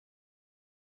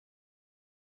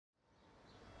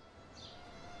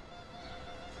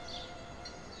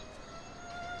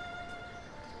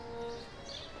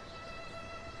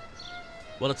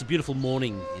Well, it's a beautiful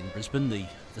morning in Brisbane.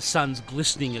 The sun's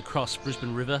glistening across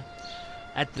Brisbane River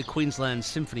at the Queensland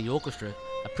Symphony Orchestra,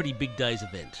 a pretty big day's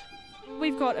event.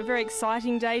 We've got a very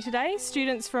exciting day today.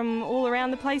 Students from all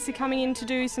around the place are coming in to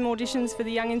do some auditions for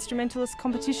the Young Instrumentalist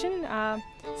competition,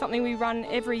 something we run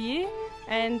every year,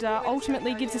 and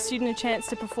ultimately gives a student a chance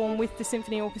to perform with the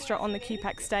symphony orchestra on the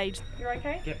QPIX stage. You're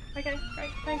okay? Yep. Okay,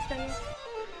 great. Thanks, Daniel.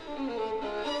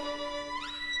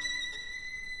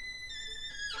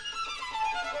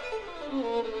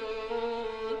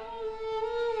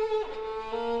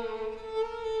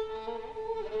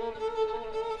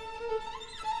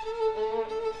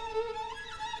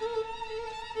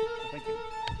 Thank you.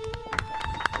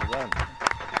 Well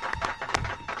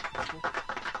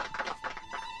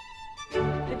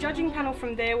done. The judging panel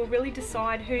from there will really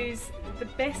decide who's the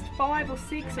best 5 or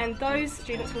 6, and those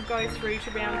students will go through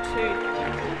to round 2.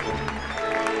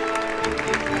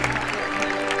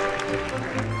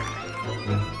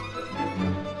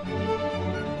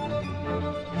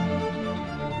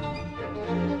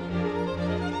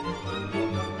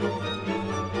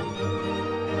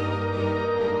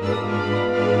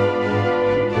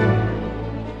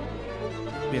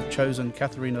 We have chosen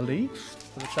Katharina Lee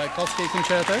for the Tchaikovsky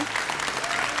Concerto.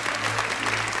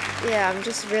 Yeah, I'm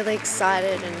just really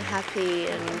excited and happy,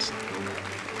 and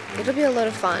it'll be a lot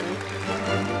of fun.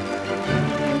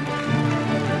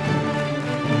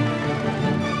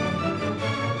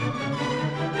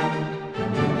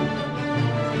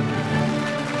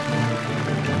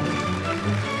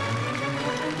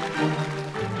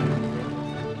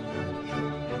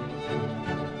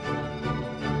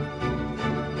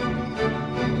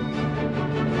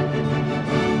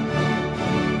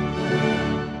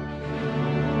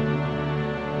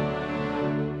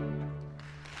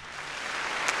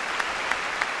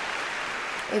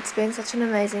 It's been such an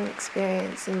amazing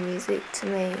experience, and music to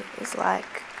me is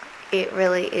like, it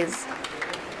really is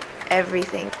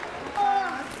everything.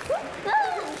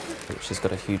 She's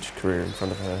got a huge career in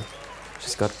front of her.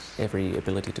 She's got every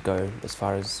ability to go as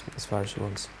far as she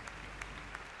wants.